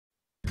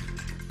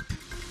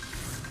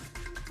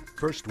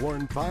First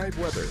Warn 5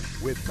 weather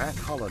with Matt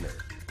Holliner.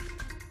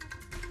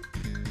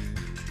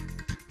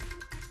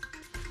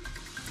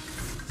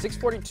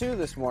 6:42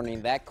 this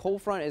morning. That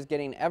cold front is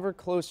getting ever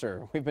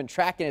closer. We've been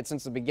tracking it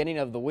since the beginning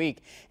of the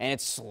week, and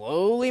it's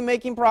slowly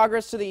making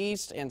progress to the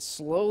east and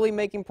slowly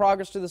making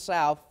progress to the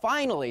south.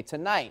 Finally,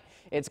 tonight,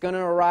 it's going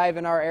to arrive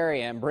in our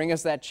area and bring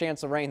us that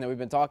chance of rain that we've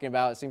been talking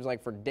about. It seems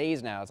like for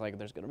days now. It's like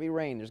there's going to be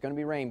rain, there's going to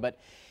be rain, but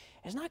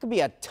it's not going to be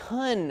a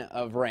ton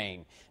of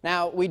rain.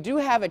 Now, we do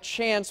have a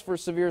chance for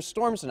severe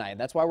storms tonight.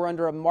 That's why we're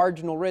under a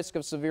marginal risk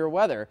of severe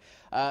weather.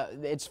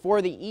 It's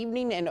for the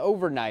evening and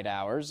overnight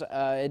hours.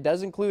 It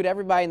does include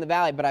everybody in the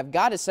valley, but I've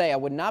got to say I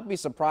would not be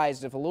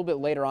surprised if a little bit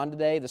later on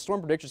today, the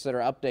Storm Prediction Center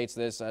updates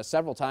this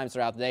several times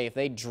throughout the day, if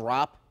they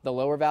drop the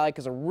lower valley,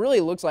 because it really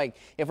looks like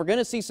if we're going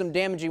to see some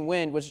damaging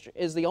wind, which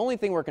is the only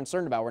thing we're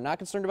concerned about. We're not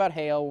concerned about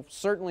hail,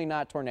 certainly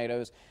not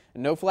tornadoes,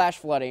 no flash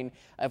flooding.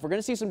 If we're going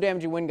to see some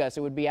damaging wind gusts,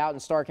 it would be out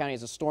in Starr County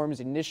as the storms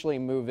initially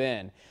move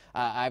in.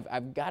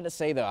 I've got to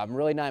say, though, I'm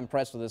really not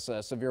impressed with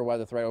this severe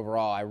weather threat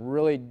overall. I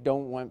really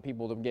don't want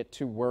people to get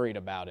too worried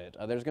about it.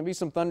 There's going to be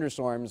some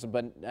thunderstorms,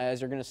 but as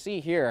you're going to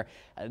see here,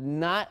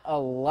 not a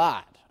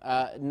lot.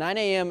 9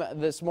 a.m.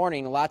 this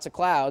morning, lots of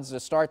clouds to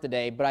start the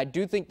day, but I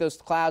do think those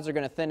clouds are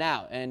going to thin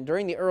out. And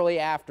during the early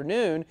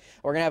afternoon,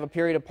 we're going to have a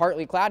period of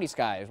partly cloudy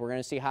skies. We're going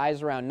to see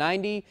highs around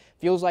 90.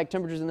 Feels like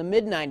temperatures in the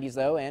mid-90s,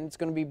 though, and it's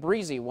going to be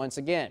breezy once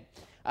again.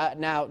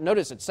 Now,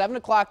 notice at 7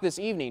 o'clock this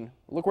evening,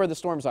 look where the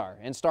storms are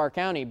in Starr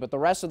County, but the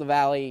rest of the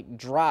valley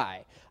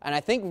dry. And I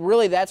think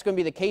really that's going to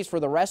be the case for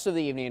the rest of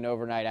the evening and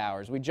overnight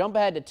hours. We jump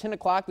ahead to 10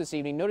 o'clock this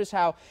evening. Notice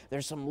how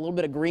there's a little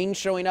bit of green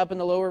showing up in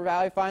the lower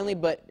valley finally,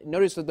 but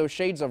notice that those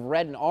shades of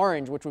red and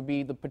orange, which would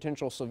be the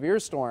potential severe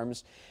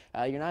storms,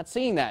 you're not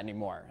seeing that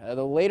anymore.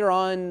 The later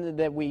on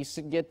that we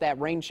get that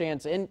rain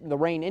chance in, the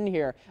rain in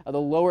here,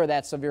 the lower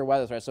that severe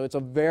weather threat. So it's a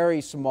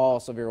very small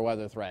severe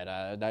weather threat.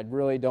 I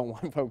really don't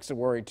want folks to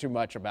worry too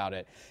much about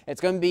it.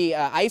 It's going to be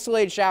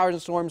isolated showers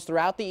and storms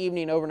throughout the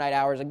evening and overnight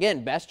hours.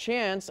 Again, best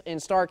chance in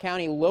Starr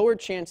County, lower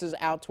chances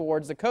out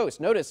towards the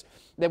coast. Notice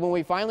that when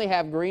we finally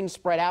have green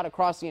spread out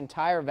across the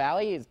entire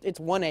valley, it's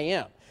 1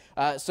 a.m.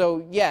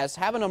 So yes,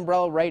 have an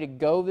umbrella ready to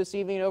go this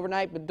evening and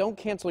overnight, but don't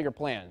cancel your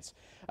plans.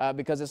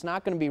 Because it's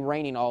not going to be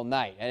raining all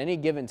night. At any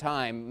given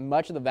time,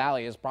 much of the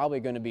valley is probably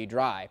going to be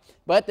dry.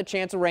 But the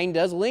chance of rain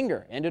does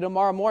linger into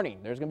tomorrow morning.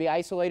 There's going to be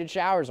isolated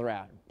showers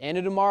around.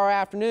 Into tomorrow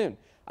afternoon,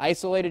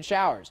 isolated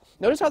showers.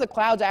 Notice how the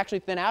clouds actually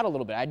thin out a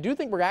little bit. I do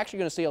think we're actually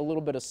going to see a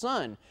little bit of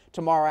sun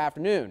tomorrow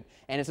afternoon.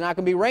 And it's not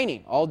going to be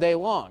raining all day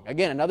long.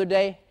 Again, another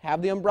day,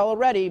 have the umbrella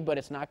ready, but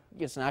it's not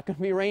going to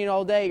be raining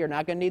all day. You're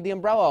not going to need the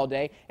umbrella all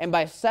day. And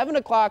by 7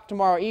 o'clock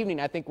tomorrow evening,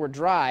 I think we're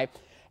dry.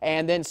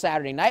 And then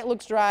Saturday night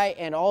looks dry,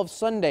 and all of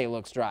Sunday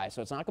looks dry.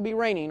 So it's not going to be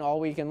raining all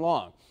weekend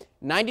long.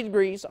 90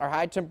 degrees, our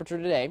high temperature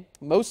today.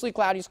 Mostly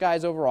cloudy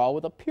skies overall,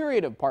 with a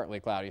period of partly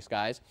cloudy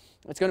skies.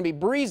 It's going to be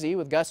breezy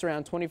with gusts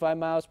around 25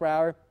 miles per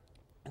hour.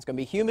 It's going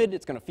to be humid.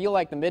 It's going to feel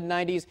like the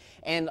mid-90s.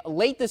 And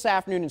late this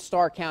afternoon in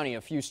Starr County,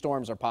 a few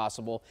storms are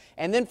possible.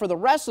 And then for the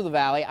rest of the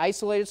valley,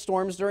 isolated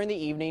storms during the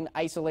evening,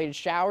 isolated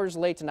showers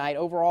late tonight.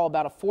 Overall,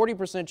 about a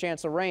 40%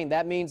 chance of rain.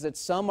 That means that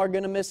some are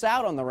going to miss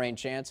out on the rain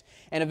chance.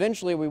 And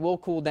eventually, we will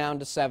cool down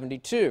to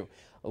 72.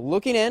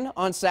 Looking in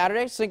on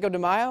Saturday, Cinco de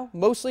Mayo,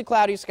 mostly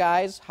cloudy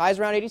skies, highs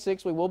around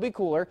 86. We will be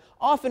cooler,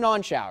 off and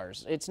on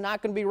showers. It's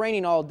not going to be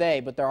raining all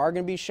day, but there are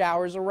going to be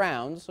showers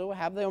around, so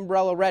have the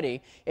umbrella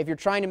ready. If you're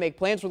trying to make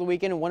plans for the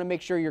weekend and want to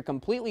make sure you're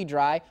completely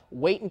dry,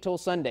 wait until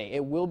Sunday.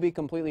 It will be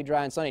completely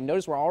dry on Sunday.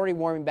 Notice we're already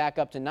warming back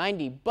up to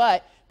 90,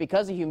 but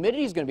because the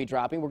humidity is going to be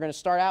dropping, we're going to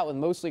start out with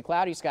mostly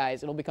cloudy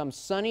skies. It'll become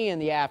sunny in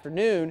the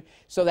afternoon,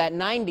 so that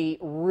 90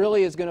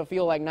 really is going to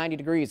feel like 90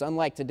 degrees,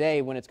 unlike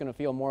today when it's going to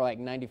feel more like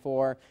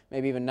 94,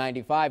 maybe even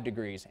 95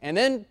 degrees. And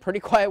then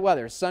pretty quiet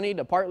weather, sunny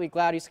to partly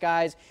cloudy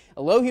skies,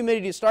 a low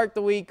humidity to start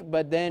the week,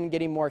 but then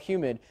getting more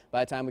humid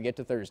by the time we get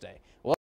to Thursday. Well,